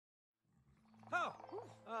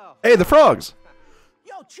Hey, the frogs.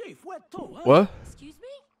 Yo, Chief, where to? Huh? What? Excuse me?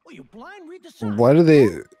 Are you blind? Read the sign. Why are they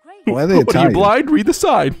What, are you Italian? blind? Read the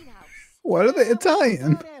sign. Why are they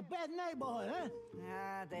Italian? Bad neighborhood, huh?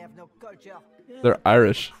 They have no culture. They're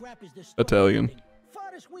Irish. Crap is the store Italian. building.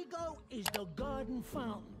 Farthest we go is the garden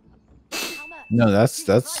fountain. How much? No, that's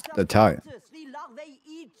Italian.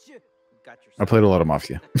 I played a lot of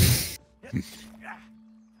Mafia.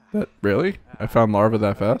 That really? I found larva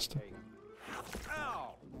that fast?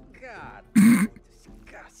 Oh, God.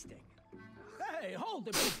 Disgusting. Hey, hold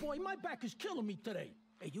it, big boy. My back is killing me today.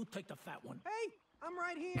 Hey, you take the fat one. Hey, I'm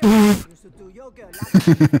right here. Used to do yoga like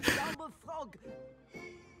a frog.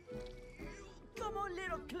 Come on,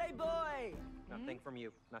 little clay boy. Nothing from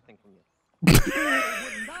you. Nothing from you.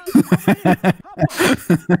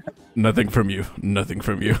 Nothing from you. Nothing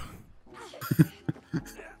from you.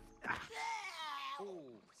 Ooh,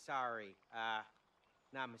 sorry.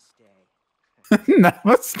 Namaste.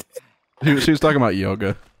 Namaste. She was talking about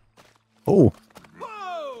yoga. Oh.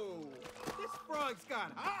 Whoa! This frog's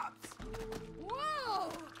got hops. Whoa.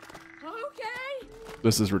 Okay.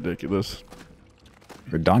 This is ridiculous.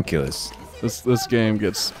 Redonkulous. This game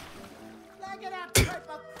gets.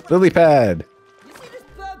 Lily pad. You see this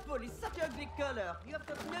purple is such a big color. You have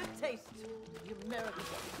got no taste. You American.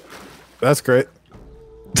 That's great.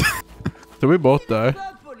 Did we both die?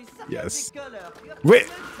 Purple is such Yes. a big color. You have Wait.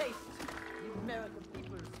 got no taste. You American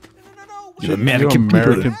people. No. You You American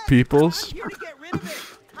American peoples. Here to get rid of it.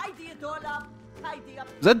 Tidy it all up. Tidy up.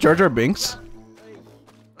 Is that Jar Jar Binks?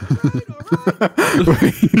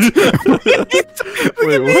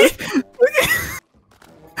 Wait, what?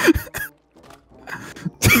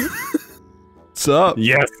 What's up?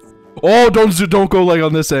 Yes. Oh, don't go like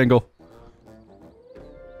on this angle.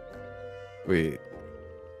 Wait.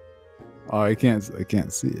 Oh, I can't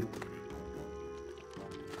see it.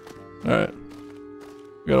 All right.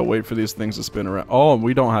 We gotta wait for these things to spin around. Oh,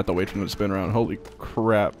 we don't have to wait for them to spin around. Holy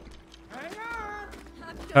crap!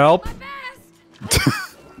 Help!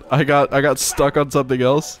 I got stuck on something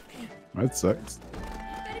else. That sucks.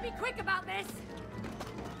 Better be quick about this.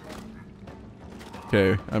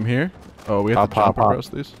 Okay, I'm here. Oh, we have to jump across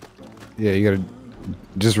these. Yeah, you gotta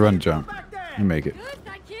just run, jump, and make it. Good,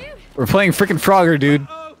 thank you. We're playing freaking Frogger, dude.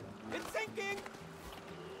 Oh, it's sinking.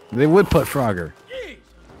 They would put Frogger. Jeez.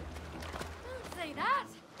 Don't say that.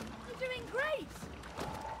 You're doing great.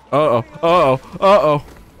 Uh-oh.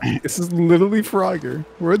 This is literally Frogger.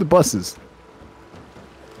 Where are the buses?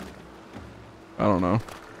 I don't know.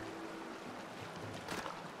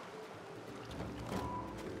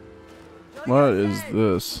 What is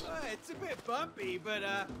this? It's a bit bumpy, but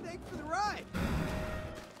thanks for the ride.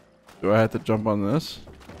 Do I have to jump on this?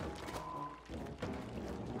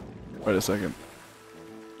 Wait a second.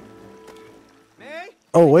 May?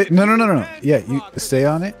 Oh wait, no. Yeah, you stay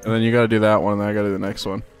on it. And then you gotta do that one, and then I gotta do the next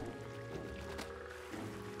one.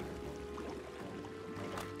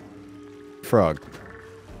 Frog.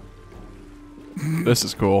 This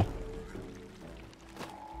is cool.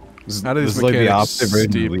 How do This these is like the mechanics opposite version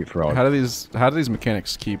of steep- Elite Frog. How do these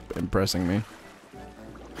mechanics keep impressing me?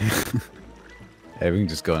 Hey, we can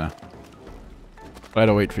just go now. I had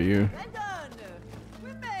to wait for you. Well done.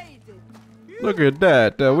 We made it. Look at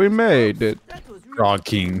that, we made it. That was really Frog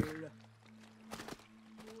King. cool.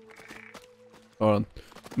 Hold on.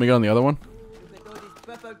 Let me go on the other one. Look at all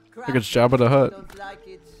this purple crap. Look, it's Jabba the Hutt. Don't like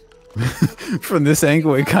it. From this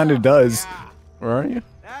angle, it kind of does. Where are you?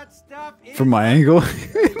 That stuff is From my angle,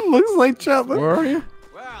 it looks like Jabba. Where are you?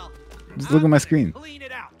 well. Just look at my screen. Clean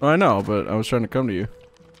it out. Oh, I know, but I was trying to come to you.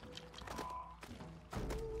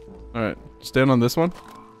 Alright, stand on this one.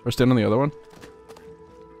 Or stand on the other one.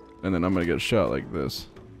 And then I'm gonna get shot like this.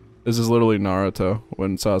 This is literally Naruto,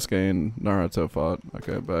 when Sasuke and Naruto fought.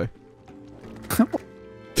 Okay, bye.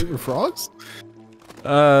 They were frogs?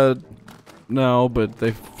 No, but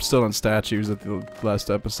they've still on statues at the last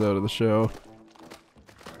episode of the show.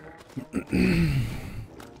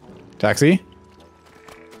 Taxi?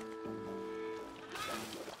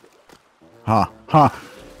 Ha.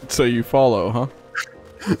 So you follow, huh?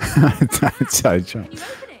 That's how I jump. Can you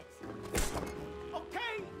open it?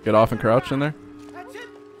 Okay, Get off and crouch in there? that's it.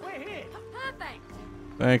 We're here. Perfect.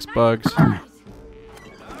 Thanks, Bugs. Right.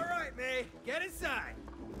 All right, May. Get inside.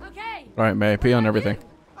 Okay. Alright, May, pee on everything.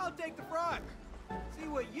 I'll take the frog. See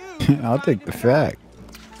what you. I'll take the fact.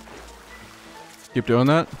 Keep doing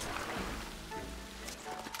that.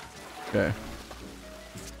 Okay.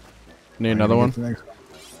 Need another one?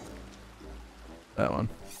 That one.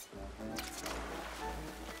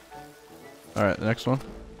 Alright, the next one.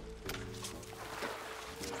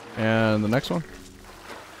 And the next one.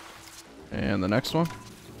 And the next one.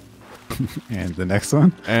 And the next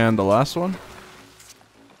one? And the last one.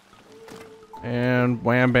 And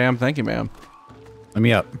wham bam, thank you, ma'am. Let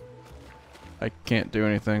me up. I can't do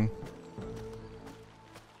anything.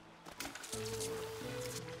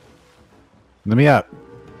 Let me up.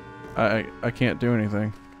 I can't do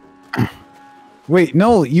anything. Wait,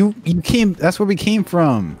 no, you came. That's where we came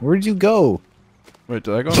from. Where did you go? Wait,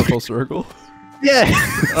 did I go in a full circle? Yeah.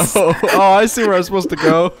 Oh, I see where I'm supposed to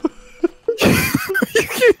go.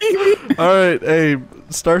 Alright, hey,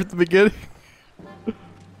 start at the beginning.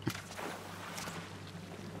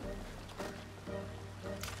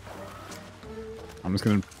 I'm just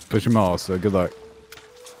gonna push them all. So good luck.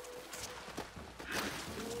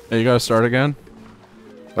 Hey, you gotta start again?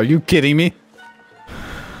 Are you kidding me?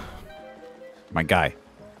 My guy.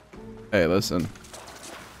 Hey, listen.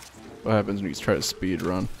 What happens when you try to speed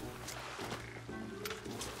run?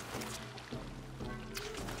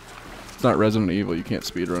 It's not Resident Evil, you can't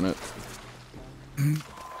speed run it.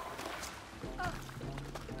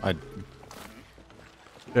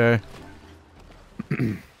 Okay.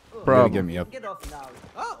 You gotta Problem. get me up. Get off now.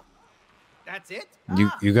 Oh, that's it?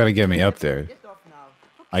 You gotta get me up there. Get off now.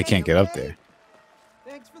 I can't get up there.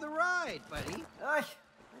 Thanks for the ride, buddy. I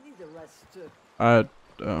need a rest too.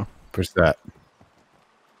 Oh. Push that.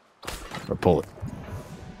 Or pull it.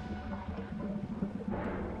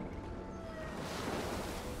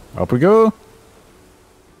 Up we go.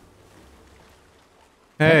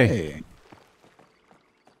 Hey.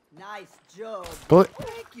 Nice job. Pull it.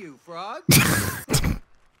 Thank you, Frog.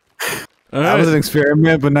 That was an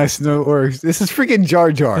experiment, but nice to know it works. This is freaking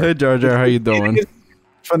Jar Jar. Hey Jar Jar, how you doing?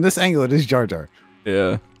 From this angle, it is Jar Jar.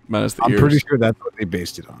 Yeah, minus the I'm ears. pretty sure that's what they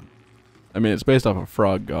based it on. I mean, it's based off a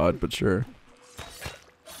frog god, but sure.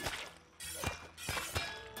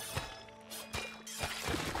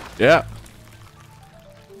 Yeah.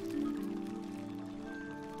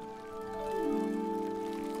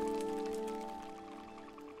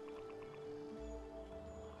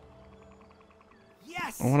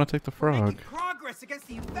 Yes. I want to take the We're frog. making progress against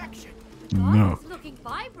the infection. No. It's looking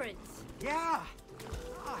vibrant. Yeah.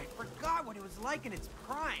 Oh, I forgot what it was like in its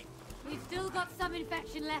prime. We've still got some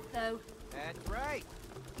infection left, though. That's right.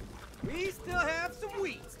 We still have some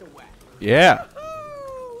weeds to whack. Yeah.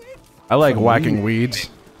 Woo, it's I like whacking weeds.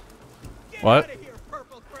 get What? outta here,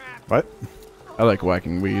 purple crap. What? I like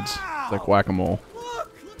whacking weeds. It's like whack-a-mole.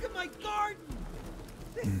 Look at my garden.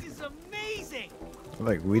 This is amazing. I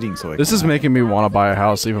like weeding, so I This is making me want to buy a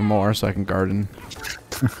house even more so I can garden.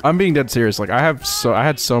 I'm being dead serious. Like I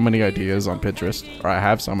had so many ideas on Pinterest, or I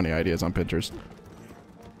have so many ideas on Pinterest.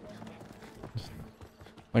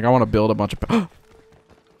 Like I want to build a bunch of.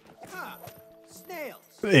 Ah, snails.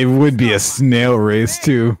 It would be a snail race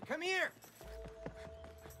too. Come here.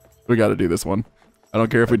 We got to do this one. I don't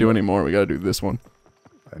care if we do any more. We got to do this one.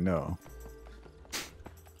 I know.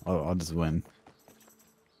 I'll just win.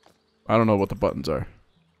 I don't know what the buttons are.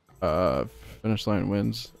 Finish line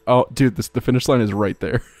wins. Oh, dude, the finish line is right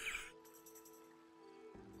there.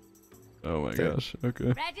 Oh my gosh. Okay.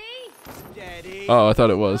 Ready? Steady. Oh, I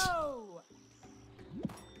thought it was. Go!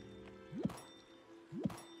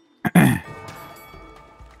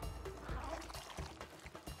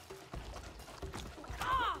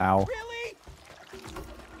 Ow. Really?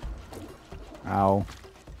 Ow.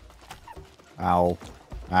 Ow.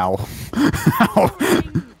 Ow. Ow.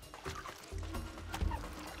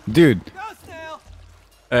 Dude. Go, snail.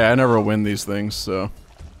 Hey, I never win these things, so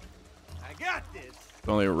I got this. it's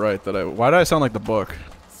only right that I. Why do I sound like the book?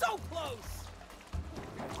 So close.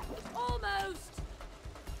 Almost.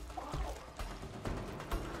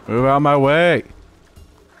 Move out my way.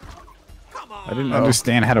 Come on. I didn't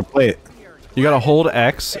understand how to play it. You gotta hold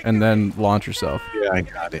X and then launch yourself. Yeah, I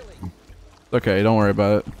got it. Okay, don't worry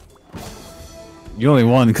about it. You only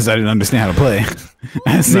won because I didn't understand how to play.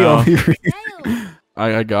 That's the No. only reason. Fail.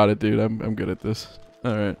 I got it, dude. I'm good at this.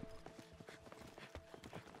 All right.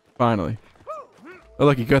 Finally. Oh,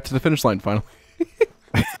 look, you got to the finish line finally.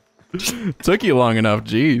 Took you long enough,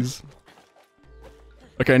 jeez.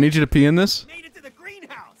 Okay, I need you to pee in this. Made it to the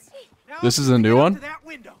greenhouse. Now This is a let's new get up one? to that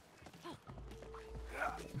window.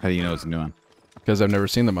 How do you know it's a new one? Because I've never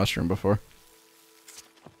seen the mushroom before.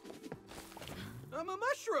 I'm a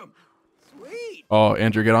mushroom. Sweet. Oh,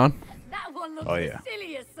 Andrew, get on. That one looks Oh, the yeah.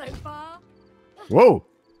 silliest so far. Whoa!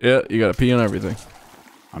 Yeah, you gotta pee on everything.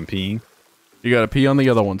 I'm peeing. You gotta pee on the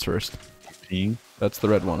other ones first. Peeing. That's the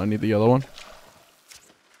red one. I need the yellow one.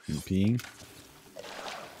 I'm peeing.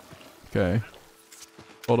 Okay.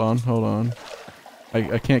 Hold on, hold on.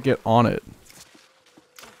 I can't get on it.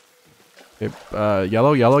 Okay,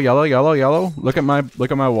 yellow, yellow, yellow, yellow, yellow. Look at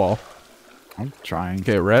my wall. I'm trying.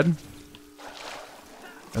 Okay, red.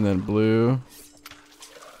 And then blue.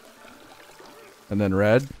 And then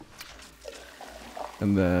red.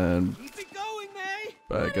 And then... Keep it going,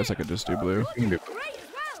 May. I guess I could just do blue. Great as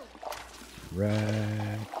well.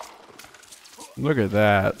 Red. Look at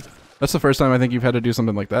that. That's the first time I think you've had to do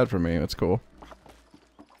something like that for me. That's cool.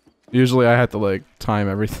 Usually I have to like time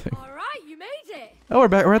everything. All right, you made it. Oh, we're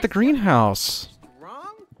back. We're at the greenhouse.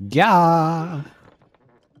 Wrong? Yeah.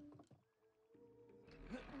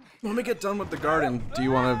 Let me get done with the garden. Do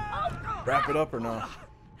you want to wrap it up or not?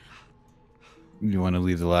 You want to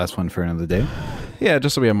leave the last one for another day? Yeah,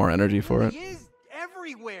 just so we have more energy for it. He is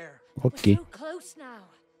everywhere. Okay. We're so close now.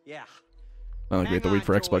 Yeah, Not like we have to Hang wait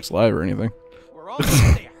for on, Xbox Joey. Live or anything. we're almost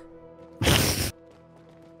there.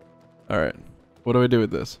 All right. What do we do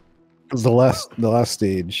with this? The last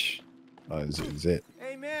stage is it.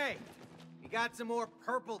 Hey, May. We got some more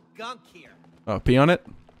purple gunk here. Oh, pee on it?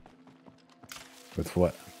 With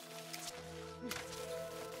what?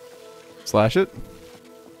 Slash it?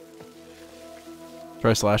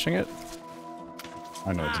 Try slashing it?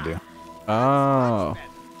 I know what to do. Oh.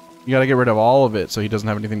 You gotta get rid of all of it so he doesn't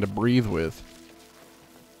have anything to breathe with.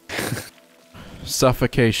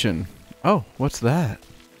 Suffocation. Oh, what's that?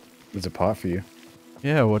 There's a pot for you.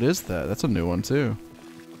 Yeah, what is that? That's a new one too.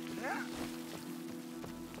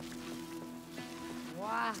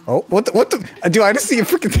 Wow. Oh, what the? Dude, I just see a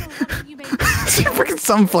freaking, You made see a freaking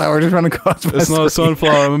sunflower just run across my It's not a screen.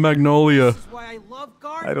 sunflower, I'm a magnolia. This is why I love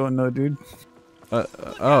gardening. I don't know, dude.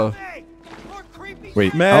 Oh. May, more creepy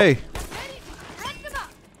Wait. May! ready to shred them up.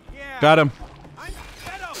 Yeah. Got him. I'm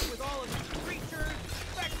fed up with all of these creatures,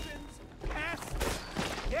 infections, pests.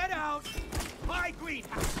 Get out. My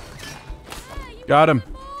greenhouse. Ah, you Got him.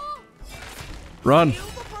 want more? Run. Feel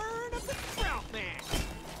the burn of the trout man.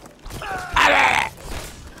 Ah, I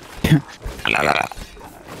can't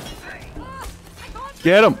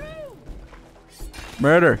Get him. through.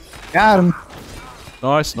 Murder. Got him.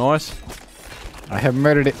 Nice, nice. I have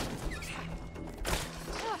murdered it.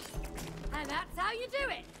 And that's how you do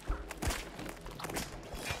it.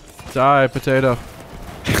 Die, potato.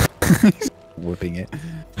 Whipping it.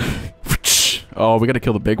 Oh, we gotta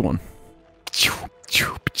kill the big one.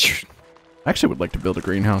 I actually would like to build a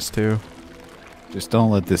greenhouse too. Just don't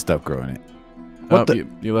let this stuff grow in it. Oh, What the?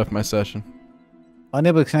 you left my session.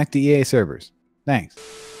 Unable to connect to EA servers. Thanks.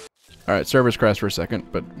 Alright, servers crashed for a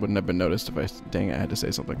second, but wouldn't have been noticed if I... Dang it, I had to say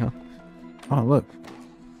something, huh? Oh, look.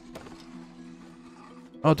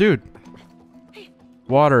 Oh, dude.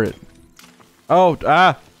 Water it. Oh,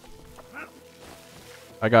 ah!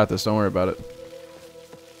 I got this, don't worry about it.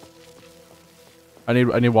 I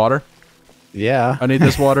need water. Yeah. I need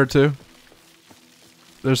this water too.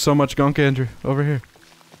 There's so much gunk, Andrew. Over here.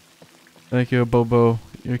 Thank you, Bobo.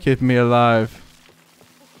 You're keeping me alive.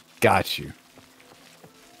 Got you.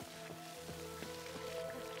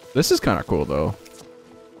 This is kind of cool, though.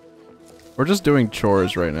 We're just doing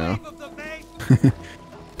chores right now. Name of the May. Look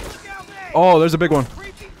out, May. Oh, there's a big one.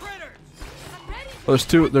 Creepy critters. I'm ready.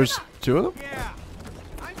 Oh, there's two of them? Yeah.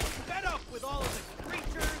 I'm fed up with all of the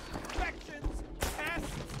creatures, infections,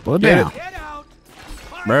 pests. Well, Get damn. it. Get out.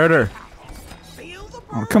 My Murder. greenhouse. Feel the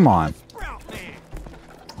Oh, burn come of on. the sprout man.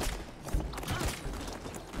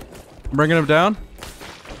 Bringing him down?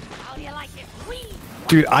 How do you like it? Queen.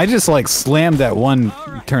 Dude, I just like slammed that one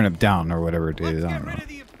turnip down or whatever it Let's is. I get don't know. rid of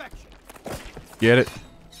the infection. Get it.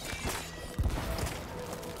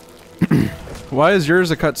 Why is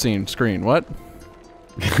yours a cutscene screen? What?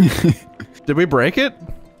 Did we break it?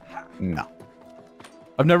 No.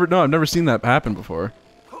 I've never seen that happen before.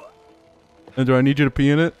 And do I need you to pee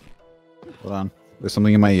in it? Hold on. There's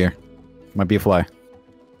something in my ear. Might be a fly.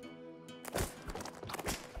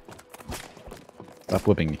 Stop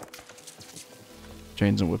whipping me.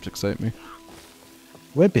 Chains and whips excite me.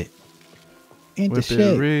 Whip it. Into Whip it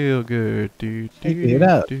shape. real good. Do, Take it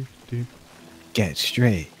out. do. Get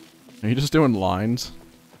straight. Are you just doing lines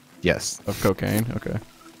Yes. of cocaine? Okay.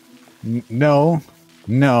 No.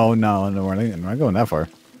 No, we're not going that far.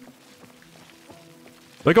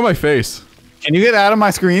 Look at my face. Can you get out of my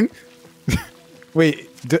screen? Wait,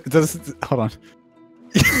 hold on.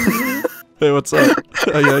 Hey, what's up?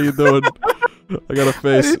 How you doing? I got a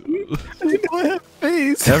face. I didn't know I had a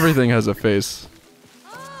face. Everything has a face.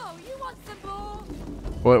 Oh, you want some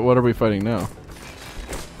more? What are we fighting now?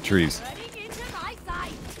 Trees. Running into my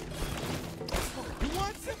sight. You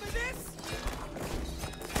want some of this?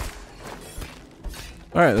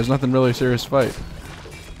 Alright, there's nothing really serious to fight.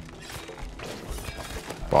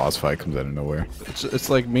 Boss fight comes out of nowhere. It's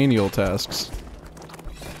like menial tasks.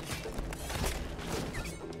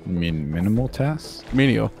 You mean minimal tasks?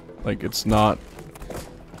 Menial. Like it's not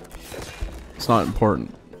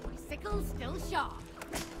important. My sickle's still sharp.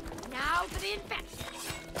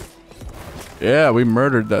 Yeah, we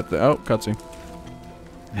murdered that thing. Oh, cutscene.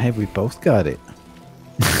 Hey, we both got it.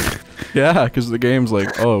 Yeah, because the game's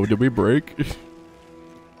like, oh, did we break?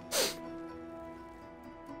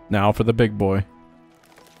 Now for the big boy.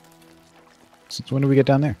 Since when do we get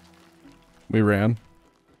down there? We ran.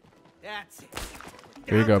 That's it.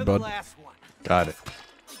 Here you Down go, to the bud. last one. Got it.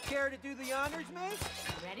 Care to do the honors, mate?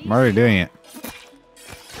 Ready? I'm already doing it.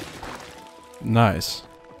 Nice.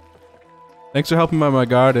 Thanks for helping my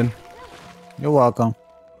garden. You're welcome.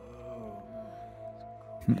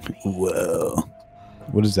 Whoa.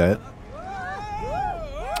 What is that?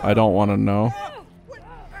 I don't want to know.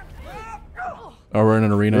 Oh, we're in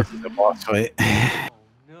an arena. The boss fight.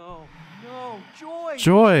 No, no, Joy.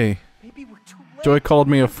 Joy. Maybe we're too late. Joy called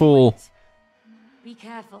me a fool. Be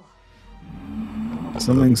careful.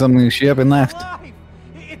 Something. She up and left. Alive.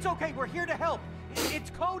 It's okay. We're here to help. It's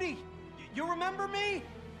Cody. You remember me?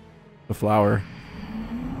 The flower.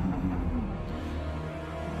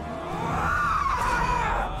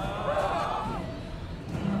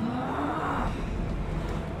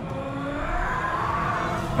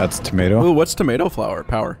 That's tomato. Ooh, what's tomato flower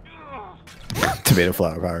power? Tomato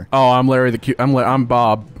flower power. Oh, I'm Larry the cute. I'm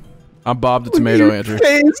Bob. I'm Bob the tomato, Andrew.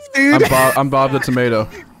 Face, dude. I'm Bob the tomato.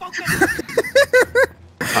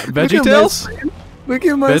 VeggieTales? Look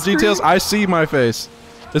at my VeggieTales? I see my face.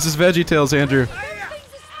 This is VeggieTales, Andrew. Things are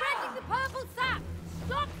spreading the purple sap.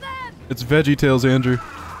 Stop them. It's VeggieTales, Andrew.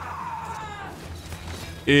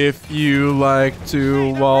 If you like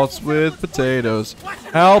to waltz with potatoes.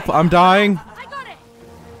 Help! I'm dying. I got it.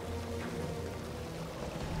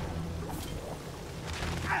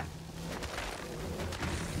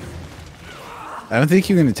 I don't think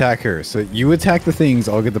you can attack her. So you attack the things,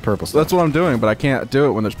 I'll get the purple stuff. That's what I'm doing, but I can't do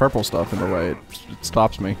it when there's purple stuff in the way. It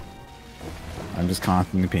stops me. I'm just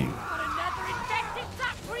constantly peeing. Got another infected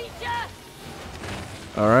sap creature.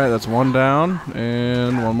 Alright, that's one down,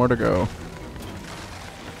 and one more to go.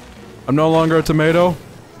 I'm no longer a tomato.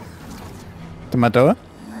 Tomato?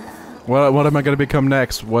 What am I going to become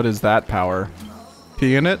next? What is that power?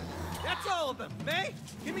 Pee in it? That's all of them. May,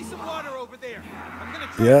 give me some water over there. I'm gonna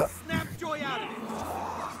try Yeah. to snap Joy out of it.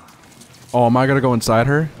 Oh, am I going to go inside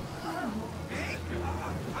her? Hey,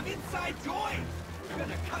 I'm inside Joy. I'm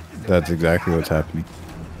gonna cut this. That's exactly what's happening.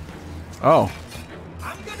 Oh.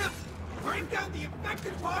 I'm gonna break down the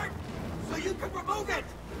infected part so you can remove it.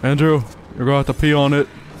 Andrew, you're going to have to pee on it.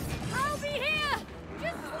 I'll be here.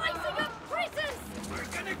 Just slicing up creases. We're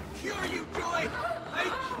gonna cure you, Joy.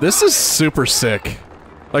 This is super sick.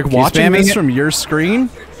 Like, watching spamming this it? from your screen,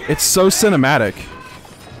 it's so cinematic.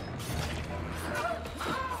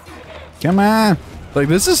 Come on. Like,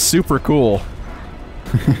 this is super cool.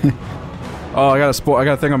 Oh, I got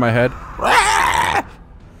a thing on my head.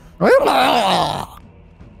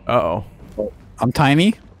 Uh-oh. I'm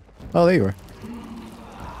tiny. Oh, there you are.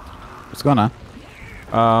 What's going on?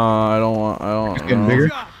 I don't Getting know. bigger?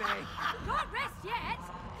 Job, May. Can't rest yet.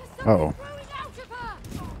 'Cause Uh-oh. something's growing out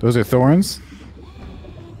of her. Those are thorns?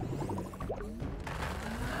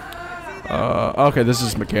 Okay, this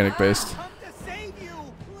is mechanic based. Come to save you.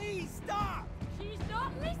 Please stop. She's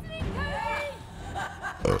not listening,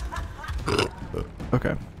 Cody.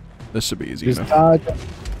 Okay. This should be easy Just enough. dodge.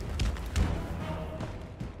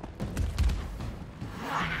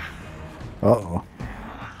 Uh-oh.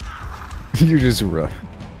 You just run.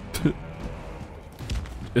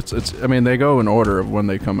 I mean, they go in order of when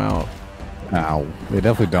they come out. Ow. They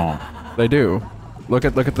definitely don't. They do. Look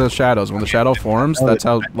at the shadows. When the shadow forms, that's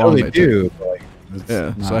how I know long they they take. do. But like, it's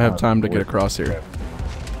Yeah, so not I have how time to it get works. across here.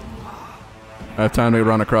 I have time to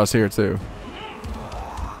run across here too.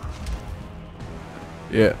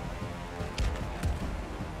 Yeah.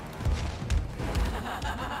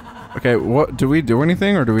 Okay, what do we do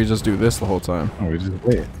anything or do we just do this the whole time? Oh, we just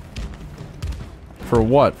wait. For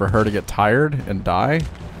what? For her to get tired and die?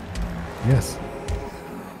 Yes.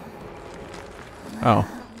 Oh.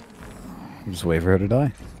 Just wait for her to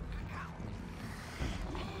die.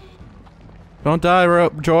 Don't die,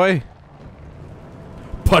 Joy.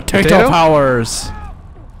 Potato Potato? powers.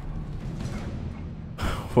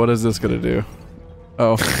 What is this gonna do?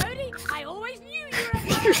 Oh. Cody, I always knew you were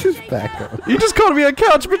a You just back up. You just called me a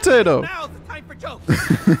couch potato. Now's the time for jokes.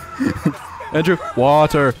 Andrew,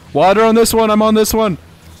 water. Water on this one. I'm on this one.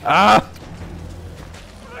 Ah.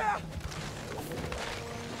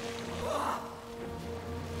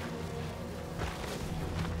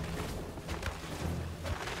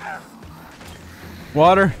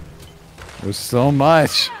 Water. There's so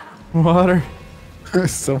much. Water.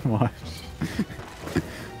 There's so much.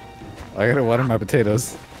 I gotta water my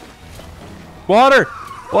potatoes. Water.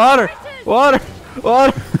 Water. Water.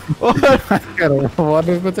 Water. Water. I gotta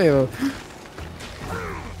water the potato.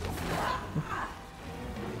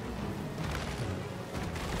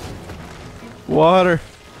 Water.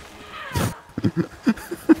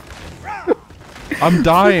 I'm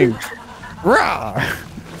dying. Rah!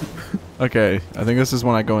 Okay, I think this is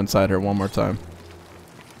when I go inside her one more time.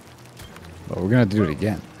 Well, we're gonna do it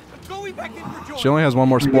again. Going back in for She only has one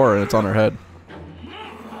more spore and it's on her head.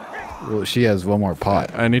 Well, she has one more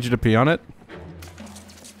pot. I need you to pee on it.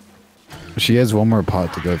 She has one more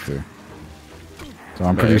pot to go through. So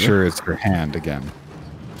I'm pretty Maybe. sure it's her hand again.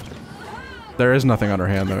 There is nothing on her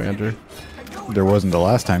hand though, Andrew. There wasn't the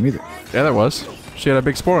last time either. Yeah, there was. She had a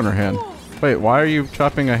big spore in her hand. Wait, why are you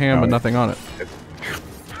chopping a hand Oh, with nothing on it?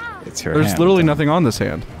 It's her There's hand. literally nothing on this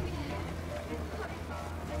hand.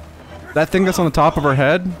 That thing that's on the top of her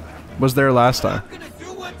head was there last time. I'm gonna do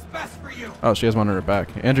what's best for you. Oh, she has one on her back.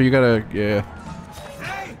 Andrew, you gotta, yeah.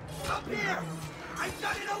 Hey, up here. I've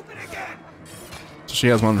got it open again. So she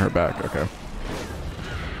has one on her back, okay.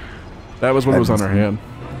 That was what was on her hand.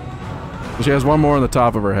 So she has one more on the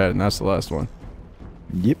top of her head, and that's the last one.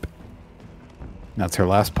 Yep. That's her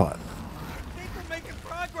last pot. I think we're making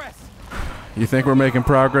progress. You think we're making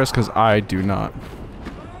progress? Because I do not.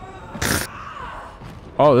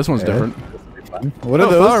 Oh, this one's different. What are Oh,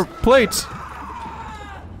 those? flower plates!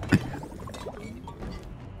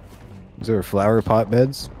 Is there flower pot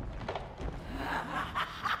beds?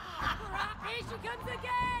 Here she comes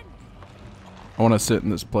again! I want to sit in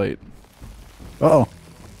this plate. Uh oh.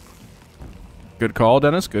 Good call,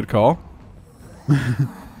 Dennis. Good call.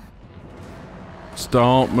 Just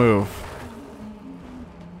don't move.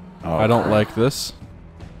 Oh, I don't like this.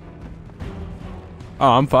 Oh,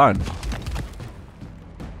 I'm fine.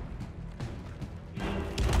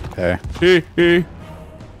 Okay. Hee hee.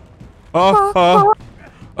 Oh, oh.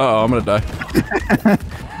 Uh-oh, I'm gonna die.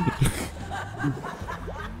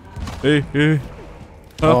 Hee hee.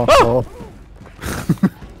 Oh, Oh, oh.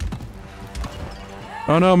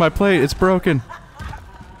 oh no, my plate, it's broken.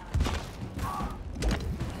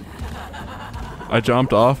 I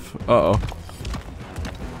jumped off. Uh-oh.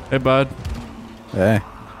 Hey, bud. Hey.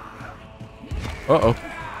 Uh-oh.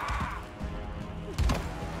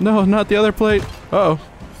 No, not the other plate. Uh-oh.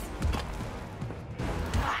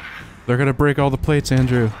 They're gonna break all the plates,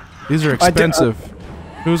 Andrew. These are expensive.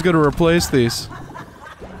 Who's gonna replace these?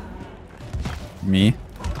 Me?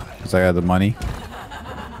 Because I got the money.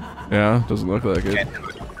 Yeah, doesn't look like it.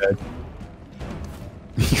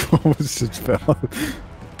 You almost just fell.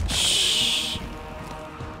 Shh.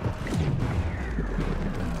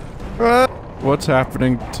 What's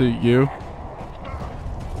happening to you?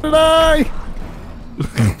 Die!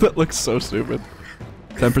 That looks so stupid.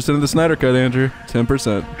 10% of the Snyder Cut, Andrew.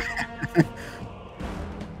 10%.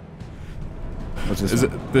 What's this? Is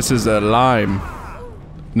it? This is a lime.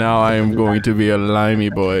 Now I am going to be a limey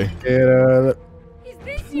boy. Get out. Is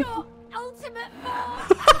this your ultimate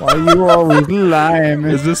form? Why you always lying?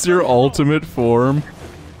 Is this your ultimate form?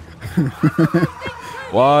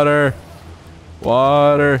 Water.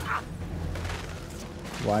 Water.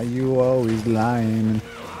 Why you always lying?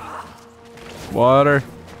 Water.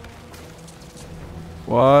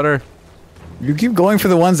 Water. You keep going for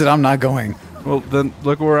the ones that I'm not going. Well, then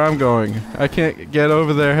look where I'm going. I can't get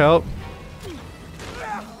over there. Help.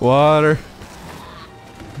 Water.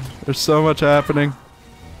 There's so much happening.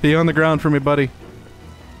 Pee on the ground for me, buddy.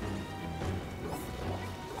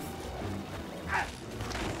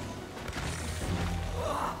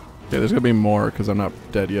 Okay, there's gonna be more because I'm not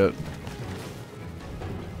dead yet.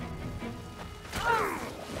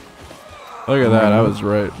 Look at that, I was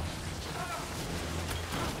right.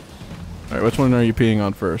 Alright, which one are you peeing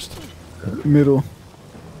on first? Middle.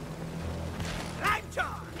 I'm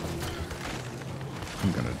John.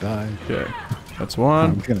 I'm gonna die. Okay, that's I'm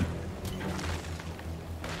one. gonna.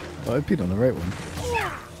 Oh, I peed on the right one.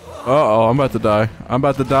 Uh-oh, I'm about to die. I'm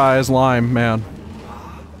about to die as lime, man.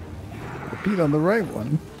 I peed on the right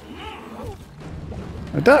one.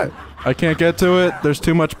 I died. I can't get to it. There's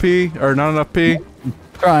too much pee, or not enough pee.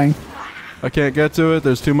 Trying. I can't get to it.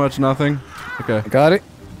 There's too much nothing. Okay, I got it.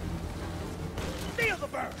 Feel the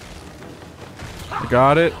burn. I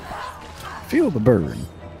got it. Feel the burn.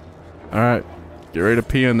 Alright, get ready to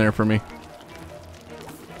pee in there for me.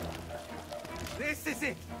 This is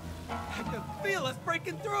it. I can feel us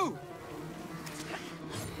breaking through.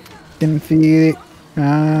 Can feel it.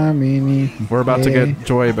 We're about to get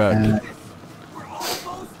Joy back. We're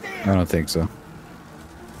almost there. I don't think so.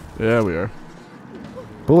 Yeah, we are.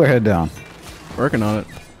 Pull her head down. Working on it.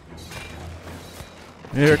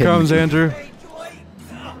 Here it Kidding comes, me. Andrew. Hey, Joy.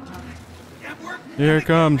 And we're Here it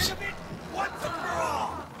comes. once and for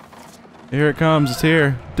all. Here it comes. It's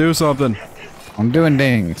here. Do something. I'm doing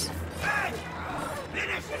dings. Hey,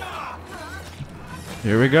 finish it off.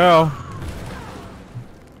 Here we go.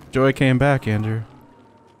 Joy came back, Andrew.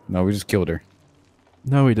 No, we just killed her.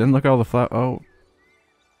 No, we didn't. Look at all the Oh.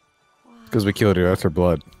 Because we killed her. That's her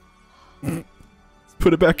blood.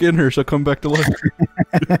 Put it back in her. She'll come back to life.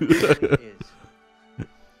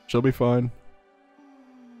 She'll be fine.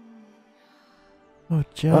 Oh,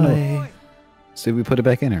 Joy. Oh, no. See, we put it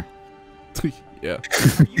back in her. Yeah.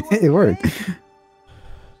 It worked.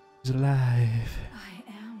 She's alive. I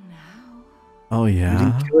am now. Oh, We yeah.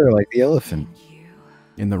 didn't kill her like the elephant. You.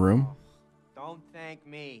 In the room? Don't thank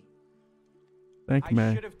me. Thank I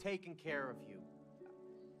me. should have taken care of you.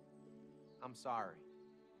 I'm sorry.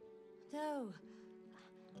 No.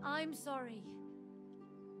 I'm sorry.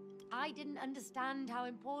 I didn't understand how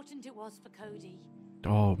important it was for Cody.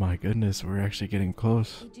 Oh my goodness, we're actually getting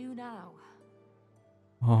close. We do now.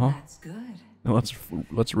 Uh-huh. That's good. Now let's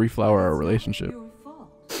reflower our relationship. Your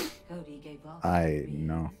fault. Cody gave up. I being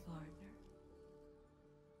know. your partner.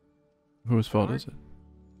 Whose fault is it?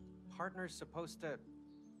 Partners supposed to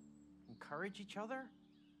encourage each other?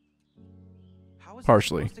 How was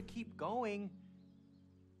Partially. I supposed to keep going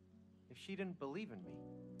if she didn't believe in me?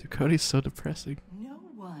 Dude, Cody's so depressing. No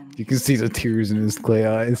one. You can see the tears in his clay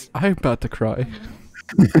eyes. I'm about to cry.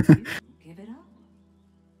 Give it up.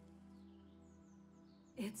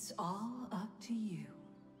 It's all up to you.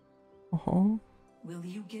 Uh-huh. Will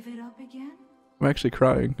you give it up again? I'm actually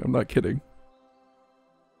crying. I'm not kidding.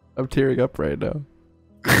 I'm tearing up right now.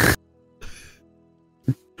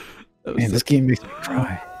 Man, this game makes me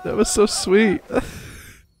cry. That was so sweet.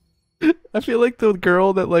 I feel like the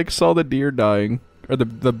girl that like saw the deer dying, or the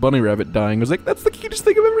bunny rabbit dying, was like, that's the cutest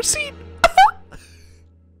thing I've ever seen.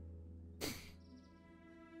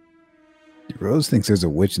 Rose thinks there's a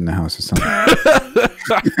witch in the house or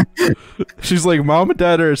something. She's like, Mom and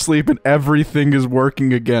Dad are asleep and everything is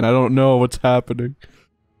working again. I don't know what's happening.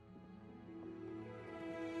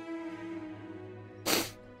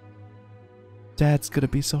 Dad's gonna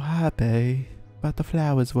be so happy about the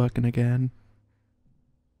flowers working again.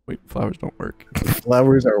 Wait, flowers don't work.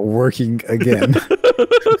 Flowers are working again.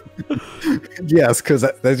 Yes, because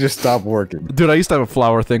that just stopped working. Dude, I used to have a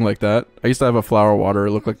flower thing like that. I used to have a flower water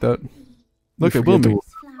look like that. Look, it will forget to me. water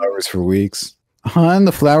flowers for weeks. Hon,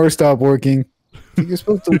 the flowers stopped working. You're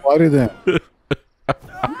supposed to water them.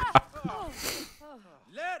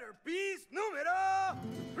 Letter piece numero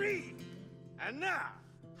 3. And now,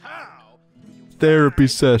 how do you Therapy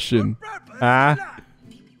find session. your purpose Ah. in life?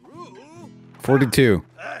 Through 42.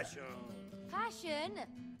 passion. Passion?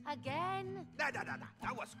 Again?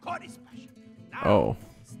 That was Cody's passion. Now Oh,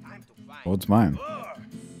 it's time to find What's mine? yours.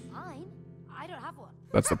 Mine? I don't have one.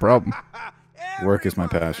 that's the problem. Work is my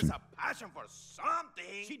Everyone passion. has a passion for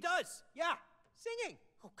something. She does. Yeah. Singing.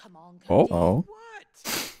 Oh, come on, Oh. Cody. Oh.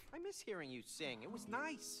 What? I miss hearing you sing. It was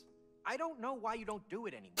nice. I don't know why you don't do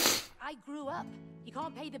it anymore. I grew up. You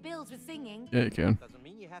can't pay the bills with singing. Yeah, you can. Doesn't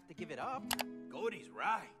mean you have to give it up. Cody's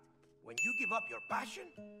right. When you give up your passion,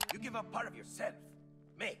 you give up part of yourself.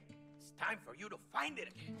 May, it's time for you to find it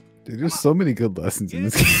again. Dude, there's so many good lessons in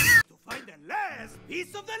this Yes, game. to find the last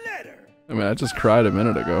piece of the letter. I mean, I just cried a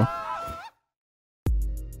minute ago.